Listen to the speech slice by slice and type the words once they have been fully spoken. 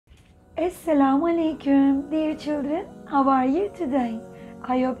Assalamu alaikum, dear children. How are you today?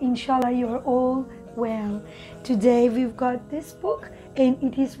 I hope inshallah you're all well. Today we've got this book and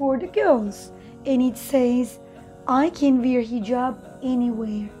it is for the girls. And it says, I can wear hijab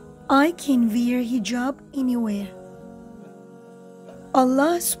anywhere. I can wear hijab anywhere.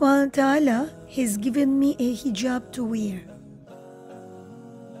 Allah subhanahu wa ta'ala has given me a hijab to wear.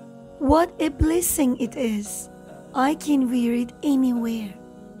 What a blessing it is. I can wear it anywhere.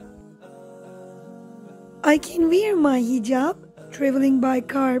 I can wear my hijab traveling by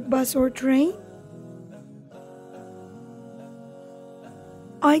car, bus or train.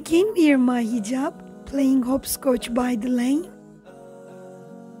 I can wear my hijab playing hopscotch by the lane.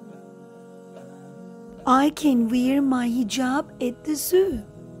 I can wear my hijab at the zoo.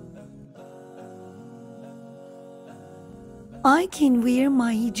 I can wear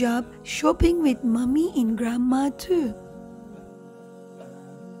my hijab shopping with mommy and grandma too.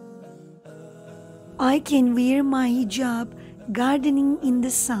 I can wear my hijab gardening in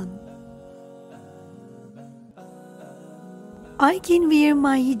the sun. I can wear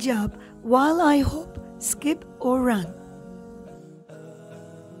my hijab while I hop, skip or run.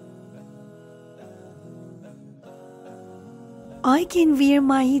 I can wear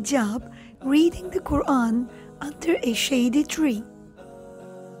my hijab reading the Quran under a shady tree.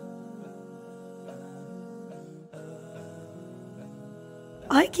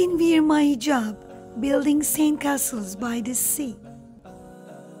 I can wear my hijab building sandcastles by the sea.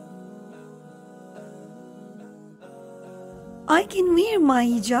 I can wear my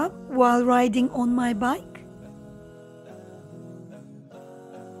hijab while riding on my bike.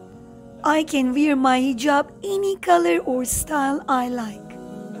 I can wear my hijab any color or style I like.